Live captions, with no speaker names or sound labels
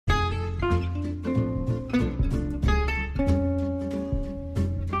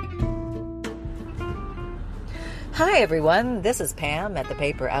Hi everyone, this is Pam at the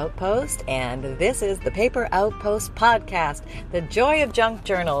Paper Outpost, and this is the Paper Outpost podcast, The Joy of Junk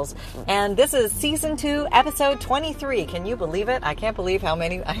Journals, and this is Season 2, Episode 23. Can you believe it? I can't believe how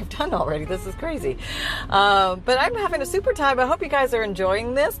many I've done already. This is crazy. But I'm having a super time. I hope you guys are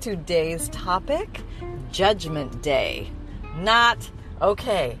enjoying this. Today's topic, Judgment Day. Not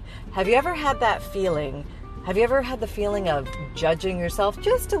okay. Have you ever had that feeling? Have you ever had the feeling of judging yourself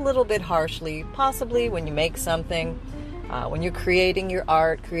just a little bit harshly, possibly when you make something, when you're creating your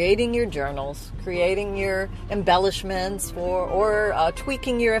art, creating your journals, creating your embellishments, or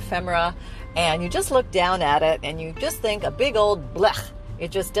tweaking your ephemera, and you just look down at it and you just think a big old blech.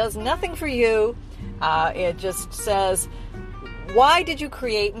 It just does nothing for you. It just says, why did you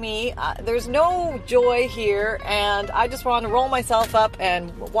create me? There's no joy here, and I just want to roll myself up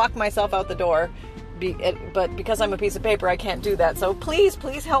and walk myself out the door. But because I'm a piece of paper, I can't do that. So please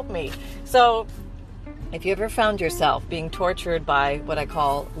help me. So if you ever found yourself being tortured by what I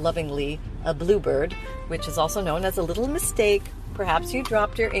call lovingly a bluebird, which is also known as a little mistake, perhaps you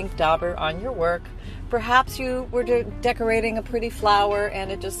dropped your ink dauber on your work, perhaps you were decorating a pretty flower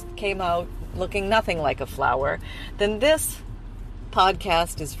and it just came out looking nothing like a flower, then this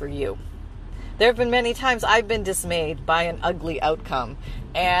podcast is for you. There have been many times I've been dismayed by an ugly outcome,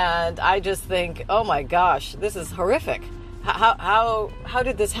 and I just think, oh my gosh, this is horrific. How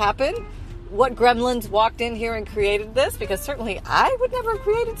did this happen? What gremlins walked in here and created this? Because certainly I would never have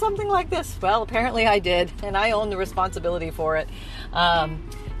created something like this. Well, apparently I did, and I own the responsibility for it.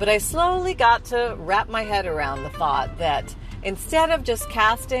 But I slowly got to wrap my head around the thought that instead of just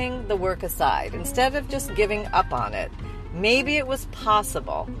casting the work aside, instead of just giving up on it, maybe it was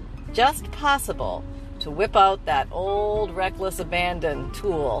possible, just possible, to whip out that old reckless abandon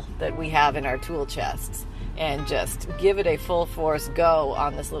tool that we have in our tool chests and just give it a full force go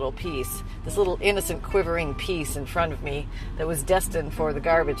on this little piece, this little innocent quivering piece in front of me that was destined for the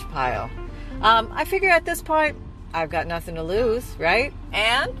garbage pile. I figure at this point, I've got nothing to lose, right?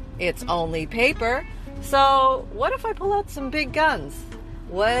 And it's only paper. So what if I pull out some big guns?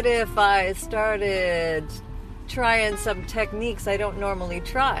 What if I started trying some techniques I don't normally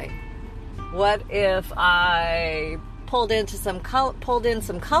try? What if I pulled in some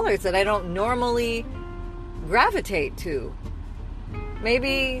colors that I don't normally gravitate to?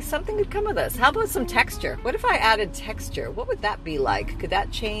 Maybe something could come of this. How about some texture? What if I added texture? What would that be like? Could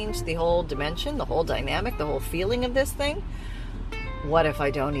that change the whole dimension, the whole dynamic, the whole feeling of this thing? What if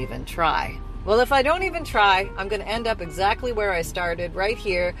I don't even try? Well, if I don't even try, I'm going to end up exactly where I started, right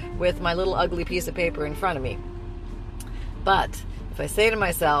here with my little ugly piece of paper in front of me. But if I say to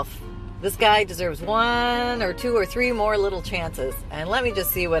myself, this guy deserves 1 or 2 or 3 more little chances, and let me just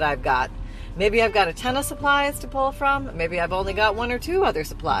see what I've got. Maybe I've got a ton of supplies to pull from. Maybe I've only got 1 or 2 other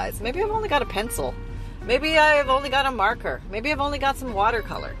supplies. Maybe I've only got a pencil. Maybe I've only got a marker. Maybe I've only got some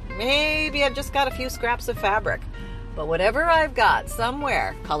watercolor. Maybe I've just got a few scraps of fabric. But whatever I've got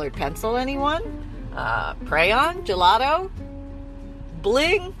somewhere, colored pencil, anyone? Crayon? Gelato?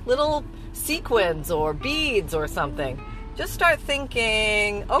 Bling? Little sequins or beads or something. Just start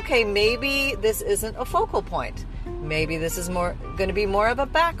thinking, okay, maybe this isn't a focal point. Maybe this is going to be more of a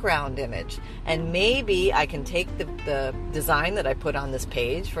background image. And maybe I can take the design that I put on this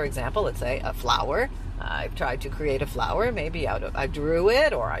page, for example, let's say a flower. I've tried to create a flower. Maybe I drew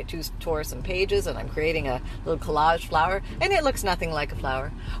it, or I tore some pages and I'm creating a little collage flower, and it looks nothing like a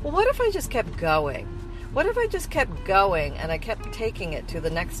flower. Well, what if I just kept going? What if I just kept going and I kept taking it to the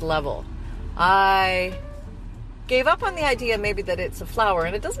next level? I gave up on the idea maybe that it's a flower,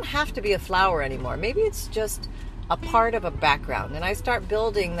 and it doesn't have to be a flower anymore. Maybe it's just a part of a background, and I start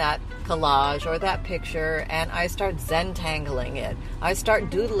building that collage or that picture, and I start zen-tangling it. I start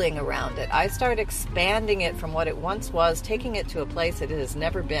doodling around it. I start expanding it from what it once was, taking it to a place that it has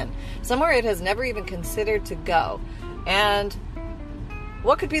never been, somewhere it has never even considered to go. And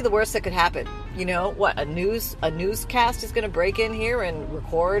what could be the worst that could happen? You know, what, a newscast is going to break in here and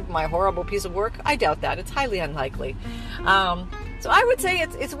record my horrible piece of work? I doubt that. It's highly unlikely. So I would say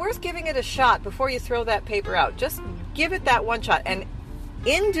it's worth giving it a shot before you throw that paper out. Just give it that one shot. And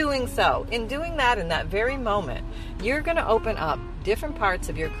in doing so, in doing that in that very moment, you're going to open up different parts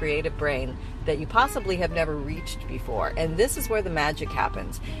of your creative brain that you possibly have never reached before. And this is where the magic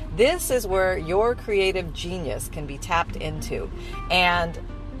happens. This is where your creative genius can be tapped into. And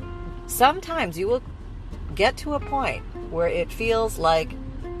sometimes you will get to a point where it feels like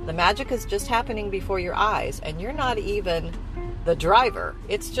the magic is just happening before your eyes and you're not even the driver.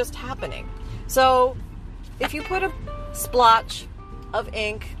 It's just happening. So if you put a splotch of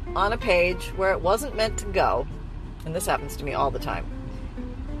ink on a page where it wasn't meant to go, and this happens to me all the time,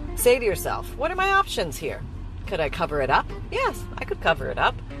 say to yourself, what are my options here? Could I cover it up? Yes, I could cover it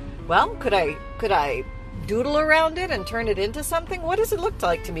up. Well, could I doodle around it and turn it into something? What does it look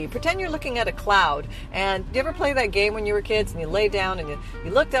like to me? Pretend you're looking at a cloud. And you ever play that game when you were kids and you lay down and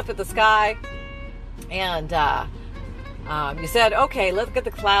you looked up at the sky and you said, okay, let's get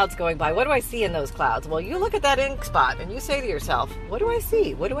the clouds going by. What do I see in those clouds? Well, you look at that ink spot and you say to yourself, what do I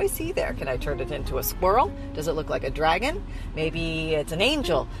see? What do I see there? Can I turn it into a squirrel? Does it look like a dragon? Maybe it's an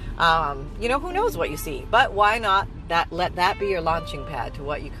angel. Who knows what you see? But why not let that be your launching pad to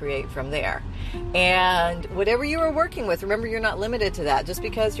what you create from there? And whatever you are working with, remember, you're not limited to that. Just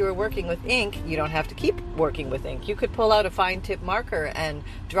because you are working with ink, you don't have to keep working with ink. You could pull out a fine tip marker and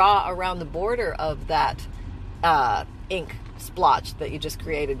draw around the border of that ink splotch that you just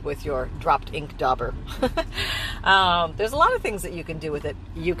created with your dropped ink dauber. There's a lot of things that you can do with it.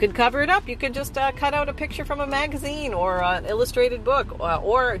 You could cover it up. You could just cut out a picture from a magazine or an illustrated book,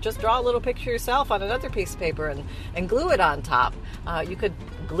 or just draw a little picture yourself on another piece of paper and glue it on top. You could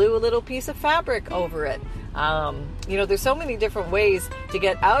glue a little piece of fabric over it. There's so many different ways to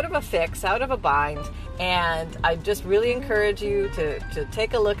get out of a fix, out of a bind, and I just really encourage you to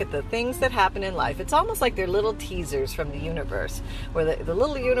take a look at the things that happen in life. It's almost like they're little teasers from the universe, where the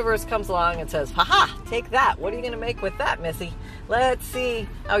little universe comes along and says, ha-ha, take that. What are you going to make with that, Missy? Let's see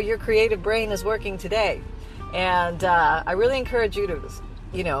how your creative brain is working today. And I really encourage you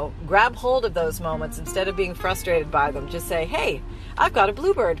to, grab hold of those moments instead of being frustrated by them. Just say, hey, I've got a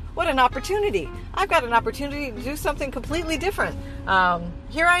bluebird. What an opportunity. I've got an opportunity to do something completely different.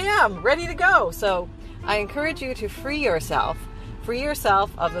 Here I am, ready to go. So I encourage you to free yourself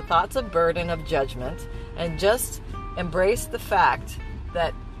of the thoughts of burden, of judgment, and just embrace the fact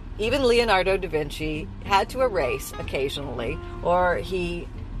that even Leonardo da Vinci had to erase occasionally, or he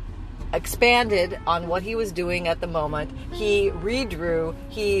expanded on what he was doing at the moment. He redrew,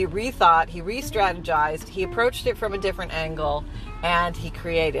 he rethought, he re-strategized, he approached it from a different angle, and he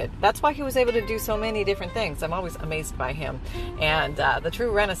created. That's why he was able to do so many different things. I'm always amazed by him. And the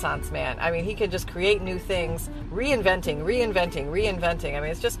true Renaissance man, I mean, he can just create new things, reinventing. I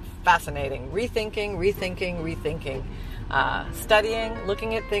mean, it's just fascinating. Rethinking. Studying,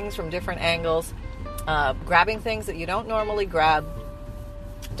 looking at things from different angles, grabbing things that you don't normally grab.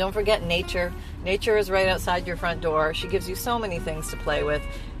 Don't forget nature. Nature is right outside your front door. She gives you so many things to play with.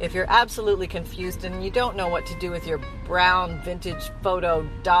 If you're absolutely confused and you don't know what to do with your brown vintage photo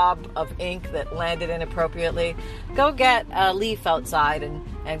daub of ink that landed inappropriately, go get a leaf outside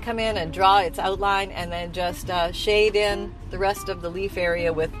and come in and draw its outline, and then just shade in the rest of the leaf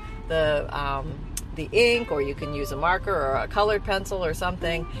area with the ink, or you can use a marker or a colored pencil or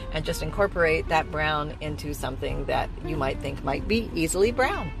something, and just incorporate that brown into something that you might think might be easily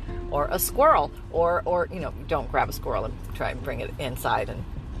brown, or a squirrel, or don't grab a squirrel and try and bring it inside and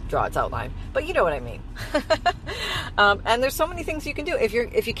draw its outline, but you know what I mean. And there's so many things you can do. If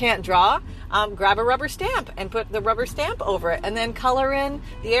you can't draw, grab a rubber stamp and put the rubber stamp over it, and then color in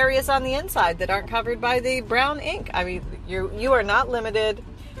the areas on the inside that aren't covered by the brown ink. I mean, you are not limited,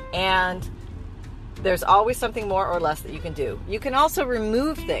 and there's always something more or less that you can do. You can also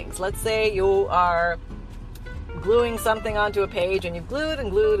remove things. Let's say you are gluing something onto a page, and you've glued,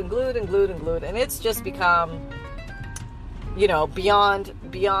 and it's just become, beyond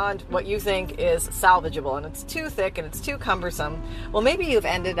what you think is salvageable, and it's too thick and it's too cumbersome. Well, maybe you've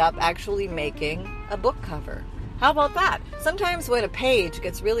ended up actually making a book cover. How about that? Sometimes when a page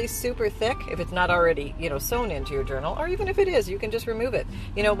gets really super thick, if it's not already, sewn into your journal, or even if it is, you can just remove it.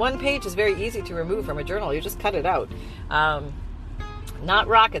 One page is very easy to remove from a journal. You just cut it out. Not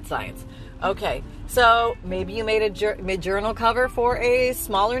rocket science. Okay, so maybe you made a journal cover for a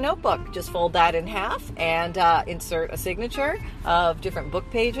smaller notebook. Just fold that in half and insert a signature of different book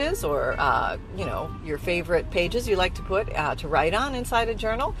pages, or your favorite pages you like to put to write on inside a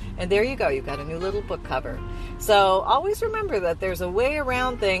journal. And there you go. You've got a new little book cover. So always remember that there's a way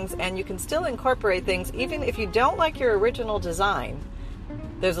around things, and you can still incorporate things even if you don't like your original design.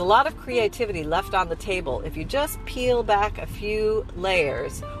 There's a lot of creativity left on the table if you just peel back a few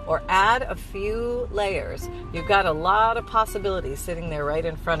layers or add a few layers. You've got a lot of possibilities sitting there right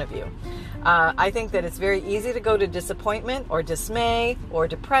in front of you. I think that it's very easy to go to disappointment or dismay or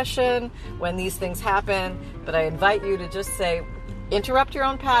depression when these things happen, but I invite you to just interrupt your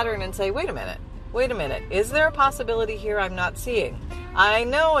own pattern and say, wait a minute, is there a possibility here I'm not seeing? I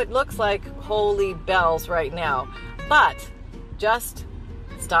know it looks like holy bells right now, but just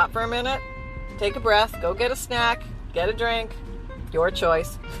stop for a minute, take a breath, go get a snack, get a drink, your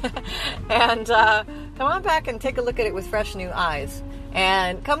choice, and come on back and take a look at it with fresh new eyes.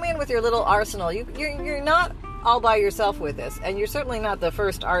 And come in with your little arsenal. You're not all by yourself with this, and you're certainly not the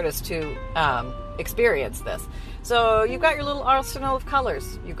first artist to experience this. So you've got your little arsenal of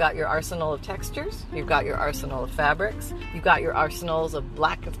colors, you've got your arsenal of textures, you've got your arsenal of fabrics, you've got your arsenals of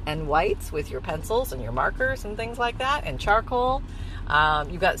black and whites with your pencils and your markers and things like that, and charcoal.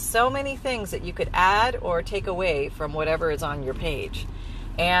 You've got so many things that you could add or take away from whatever is on your page.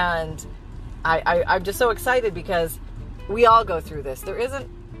 And I'm just so excited because we all go through this. There isn't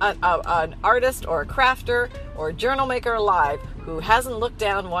an artist or a crafter or a journal maker alive who hasn't looked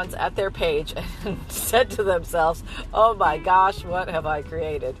down once at their page and said to themselves, oh my gosh, what have I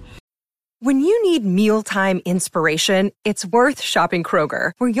created? When you need mealtime inspiration, it's worth shopping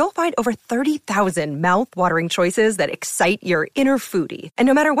Kroger, where you'll find over 30,000 mouth-watering choices that excite your inner foodie. And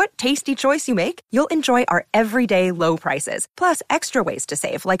no matter what tasty choice you make, you'll enjoy our everyday low prices, plus extra ways to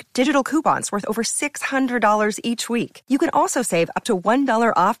save, like digital coupons worth over $600 each week. You can also save up to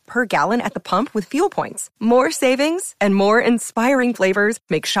 $1 off per gallon at the pump with fuel points. More savings and more inspiring flavors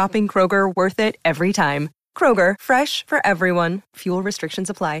make shopping Kroger worth it every time. Kroger, fresh for everyone. Fuel restrictions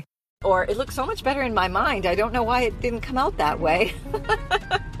apply. Or it looks so much better in my mind. I don't know why it didn't come out that way.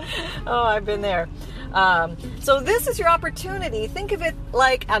 Oh, I've been there. So this is your opportunity. Think of it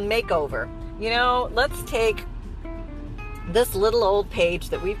like a makeover. You know, let's take this little old page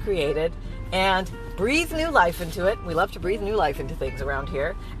that we've created and breathe new life into it. We love to breathe new life into things around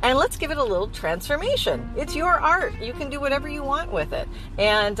here. And let's give it a little transformation. It's your art. You can do whatever you want with it.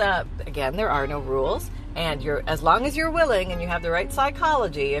 And again, there are no rules. And as long as you're willing and you have the right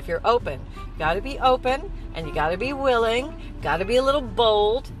psychology, if you're open, you got to be open and you got to be willing, got to be a little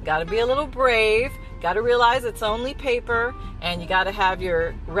bold, got to be a little brave, got to realize it's only paper, and you got to have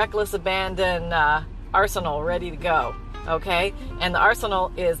your reckless abandon arsenal ready to go. Okay? And the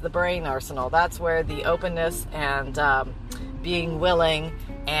arsenal is the brain arsenal. That's where the openness and being willing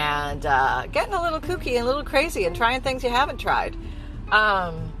and getting a little kooky and a little crazy and trying things you haven't tried.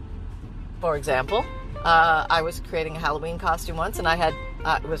 For example, I was creating a Halloween costume once, and I had,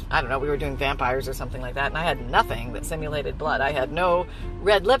 we were doing vampires or something like that, and I had nothing that simulated blood. I had no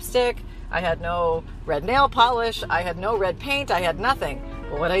red lipstick, I had no red nail polish, I had no red paint, I had nothing.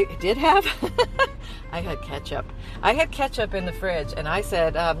 But what I did have, I had ketchup. I had ketchup in the fridge, and I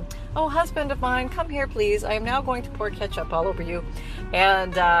said, oh, husband of mine, come here, please. I am now going to pour ketchup all over you.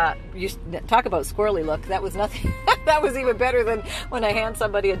 And you talk about squirrely look. That was nothing. That was even better than when I hand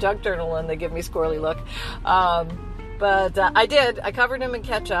somebody a junk journal and they give me squirrely look. But I did. I covered him in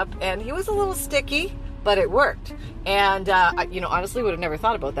ketchup, and he was a little sticky, but it worked. And, honestly would have never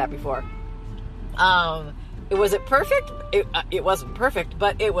thought about that before. Was it perfect? It wasn't perfect,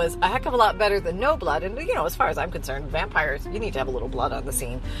 but it was a heck of a lot better than no blood. And, as far as I'm concerned, vampires, you need to have a little blood on the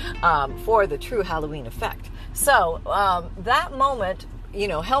scene for the true Halloween effect. So that moment,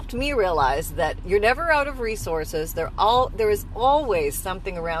 helped me realize that you're never out of resources. There is always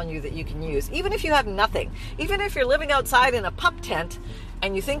something around you that you can use, even if you have nothing. Even if you're living outside in a pup tent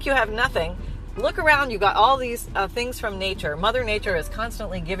and you think you have nothing, look around. You got all these things from nature. Mother Nature is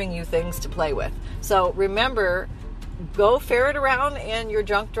constantly giving you things to play with. So remember, go ferret around in your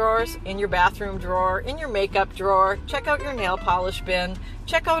junk drawers, in your bathroom drawer, in your makeup drawer. Check out your nail polish bin.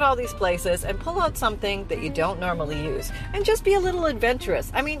 Check out all these places and pull out something that you don't normally use. And just be a little adventurous.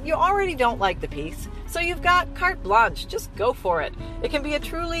 I mean, you already don't like the piece, so you've got carte blanche. Just go for it. It can be a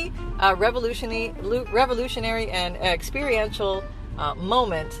truly revolutionary and experiential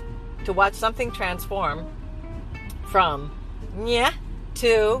moment to watch something transform from yeah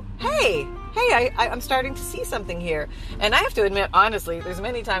to hey, I'm starting to see something here. And I have to admit, honestly, there's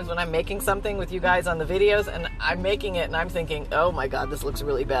many times when I'm making something with you guys on the videos and I'm making it and I'm thinking, oh my God, this looks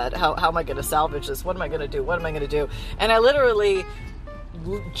really bad. How am I going to salvage this? What am I going to do? What am I going to do? And I literally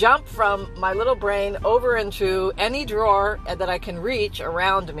jump from my little brain over into any drawer that I can reach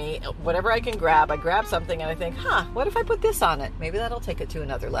around me, whatever I can grab. I grab something and I think, what if I put this on it? Maybe that'll take it to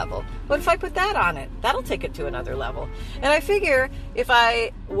another level. What if I put that on it? That'll take it to another level. And I figure if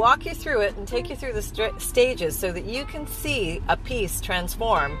I walk you through it and take you through the stages so that you can see a piece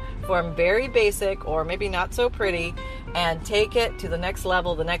transform from very basic or maybe not so pretty and take it to the next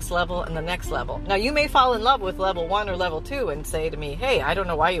level, and the next level. Now, you may fall in love with level 1 or level 2 and say to me, hey, I don't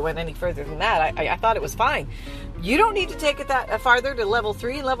know why you went any further than that. I thought it was fine. You don't need to take it that farther to level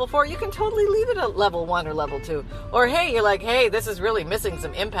 3 and level 4. You can totally leave it at level 1 or level 2. Or, hey, you're like, hey, this is really missing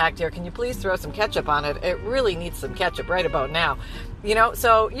some impact here. Can you please throw some ketchup on it? It really needs some ketchup right about now.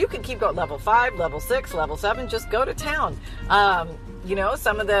 So you can keep going level 5, level 6, level 7. Just go to town.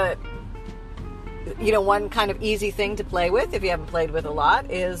 Some of the... one kind of easy thing to play with, if you haven't played with a lot,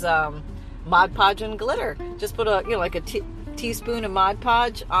 is Mod Podge and glitter. Just put a teaspoon of Mod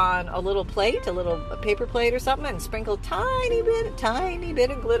Podge on a little plate, a little paper plate or something, and sprinkle tiny bit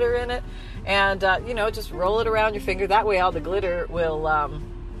of glitter in it, and just roll it around your finger. That way all the glitter will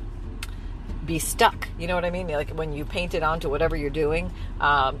be stuck. You know what I mean? Like when you paint it onto whatever you're doing,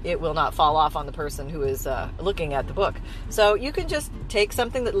 it will not fall off on the person who is looking at the book. So you can just take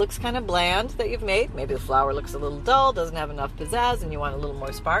something that looks kind of bland that you've made. Maybe the flower looks a little dull, doesn't have enough pizzazz, and you want a little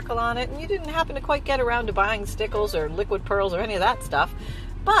more sparkle on it, and you didn't happen to quite get around to buying stickles or liquid pearls or any of that stuff,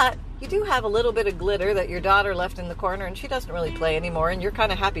 but you do have a little bit of glitter that your daughter left in the corner and she doesn't really play anymore, and you're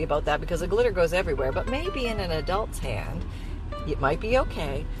kind of happy about that because the glitter goes everywhere. But maybe in an adult's hand, it might be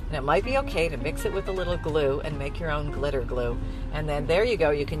okay, and it might be okay to mix it with a little glue and make your own glitter glue. And then there you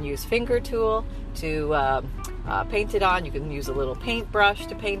go. You can use finger tool to paint it on. You can use a little paintbrush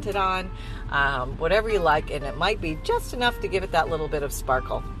to paint it on, whatever you like, and it might be just enough to give it that little bit of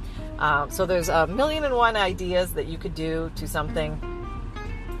sparkle. So there's a million and one ideas that you could do to something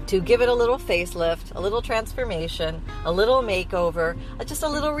to give it a little facelift, a little transformation, a little makeover, just a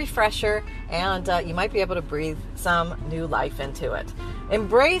little refresher, and you might be able to breathe some new life into it.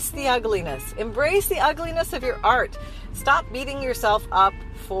 Embrace the ugliness. Embrace the ugliness of your art. Stop beating yourself up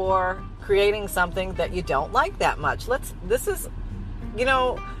for creating something that you don't like that much.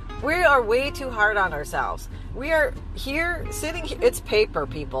 We are way too hard on ourselves. We are here sitting here. It's paper,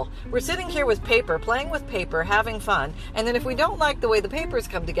 people. We're sitting here with paper, playing with paper, having fun. And then if we don't like the way the papers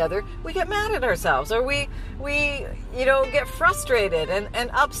come together, we get mad at ourselves, or we get frustrated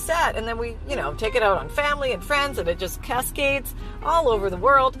and upset. And then we, take it out on family and friends, and it just cascades all over the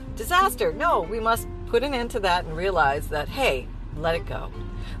world. Disaster. No, we must put an end to that and realize that, hey, let it go.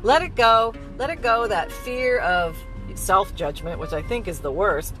 Let it go. Let it go. That fear of self-judgment, which I think is the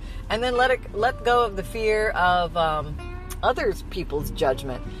worst, and then let go of the fear of other people's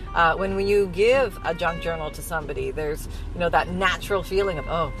judgment. When you give a junk journal to somebody, there's that natural feeling of,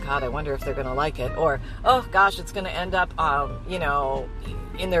 oh God, I wonder if they're going to like it, or oh gosh, it's going to end up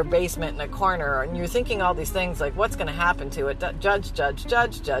in their basement in a corner, and you're thinking all these things like, what's going to happen to it? Judge.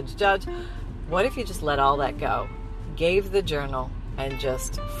 What if you just let all that go, gave the journal, and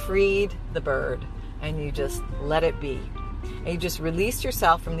just freed the bird? And you just let it be. And you just release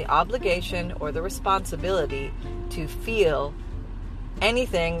yourself from the obligation or the responsibility to feel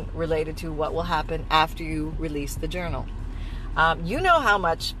anything related to what will happen after you release the journal. You know how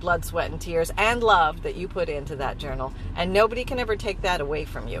much blood, sweat, and tears and love that you put into that journal, and nobody can ever take that away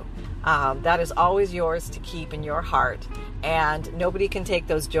from you. That is always yours to keep in your heart, and nobody can take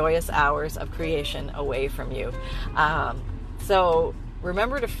those joyous hours of creation away from you. So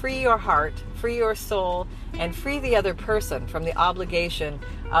remember to free your heart, free your soul, and free the other person from the obligation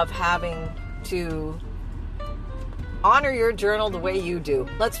of having to honor your journal the way you do.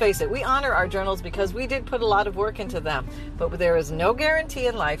 Let's face it, we honor our journals because we did put a lot of work into them. But there is no guarantee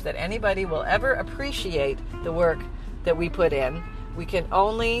in life that anybody will ever appreciate the work that we put in. We can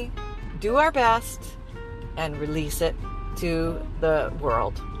only do our best and release it to the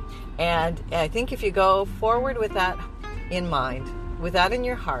world. And I think if you go forward with that in mind, with that in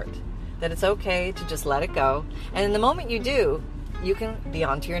your heart, that it's okay to just let it go. And in the moment you do, you can be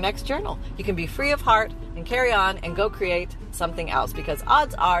on to your next journal. You can be free of heart and carry on and go create something else, because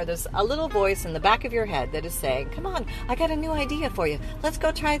odds are there's a little voice in the back of your head that is saying, come on, I got a new idea for you. Let's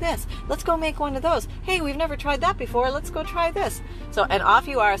go try this. Let's go make one of those. Hey, we've never tried that before. Let's go try this. So, and off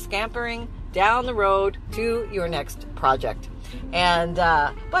you are, scampering down the road to your next project. And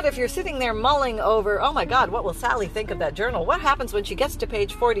but if you're sitting there mulling over, oh my God, what will Sally think of that journal? What happens when she gets to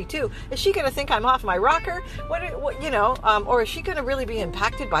page 42? Is she going to think I'm off my rocker? Or is she going to really be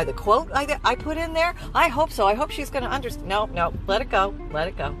impacted by the quote I put in there? I hope so. I hope she's going to understand. No, let it go. Let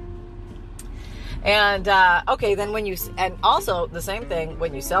it go. And okay, then and also the same thing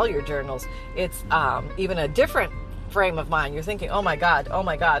when you sell your journals, it's even a different frame of mind. You're thinking, oh my God,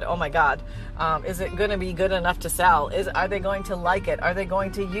 is it going to be good enough to sell? Are they going to like it? Are they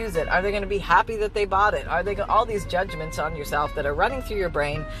going to use it? Are they going to be happy that they bought it? All these judgments on yourself that are running through your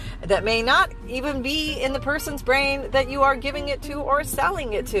brain that may not even be in the person's brain that you are giving it to or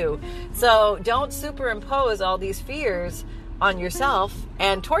selling it to. So don't superimpose all these fears on yourself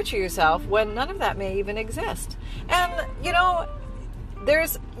and torture yourself when none of that may even exist. And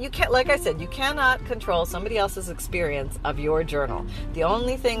like I said, you cannot control somebody else's experience of your journal. The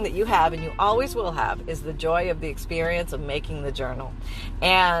only thing that you have, and you always will have, is the joy of the experience of making the journal.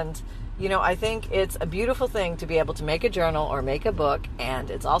 And I think it's a beautiful thing to be able to make a journal or make a book, and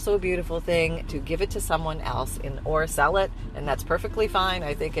it's also a beautiful thing to give it to someone else or sell it, and that's perfectly fine.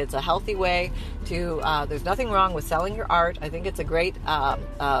 I think it's a healthy way to, there's nothing wrong with selling your art. I think it's a great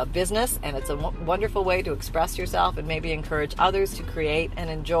business, and it's a wonderful way to express yourself and maybe encourage others to create and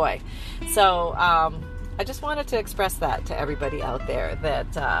enjoy. So I just wanted to express that to everybody out there,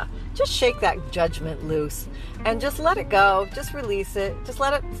 that just shake that judgment loose and just let it go. Just release it. Just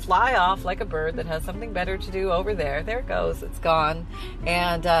let it fly off like a bird that has something better to do over there. There it goes. It's gone.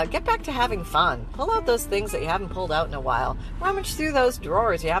 And get back to having fun. Pull out those things that you haven't pulled out in a while. Rummage through those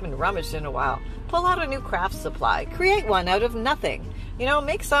drawers you haven't rummaged in a while. Pull out a new craft supply. Create one out of nothing.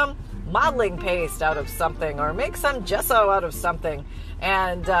 Make some modeling paste out of something, or make some gesso out of something,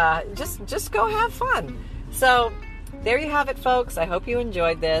 and just go have fun. So there you have it, folks. I hope you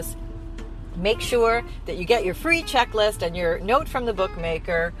enjoyed this. Make sure that you get your free checklist and your note from the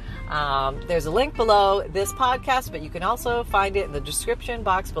bookmaker. There's a link below this podcast, but you can also find it in the description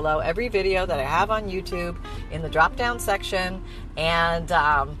box below every video that I have on YouTube in the drop-down section. And,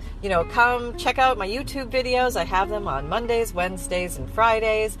 come check out my YouTube videos. I have them on Mondays, Wednesdays, and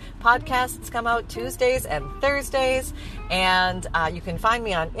Fridays. Podcasts come out Tuesdays and Thursdays. And you can find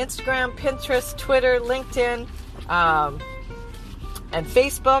me on Instagram, Pinterest, Twitter, LinkedIn, and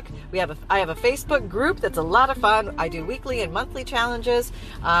Facebook. I have a Facebook group that's a lot of fun. I do weekly and monthly challenges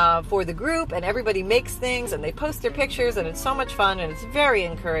for the group, and everybody makes things and they post their pictures, and it's so much fun and it's very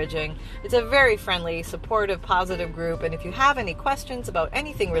encouraging. It's a very friendly, supportive, positive group, and if you have any questions about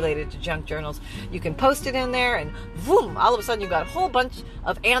anything related to junk journals, you can post it in there, and boom, all of a sudden you've got a whole bunch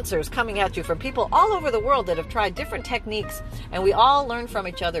of answers coming at you from people all over the world that have tried different techniques, and we all learn from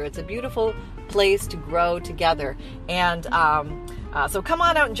each other. It's a beautiful place to grow together. And so come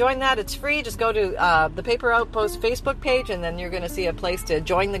on out and join that. It's free. Just go to the Paper Outpost Facebook page, and then you're going to see a place to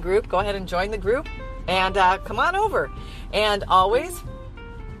join the group. Go ahead and join the group, and come on over. And always,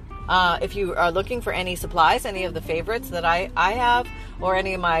 if you are looking for any supplies, any of the favorites that I have, or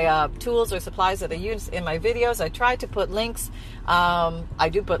any of my tools or supplies that I use in my videos, I try to put links. I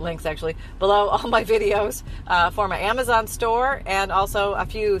do put links actually below all my videos for my Amazon store, and also a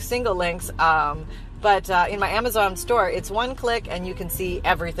few single links. But in my Amazon store, it's one click and you can see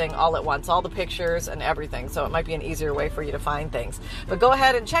everything all at once, all the pictures and everything. So it might be an easier way for you to find things. But go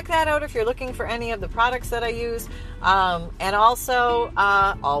ahead and check that out if you're looking for any of the products that I use. And also,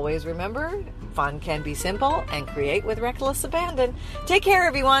 always remember, fun can be simple, and create with reckless abandon. Take care,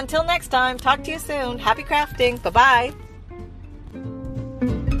 everyone. Till next time. Talk to you soon. Happy crafting. Bye-bye.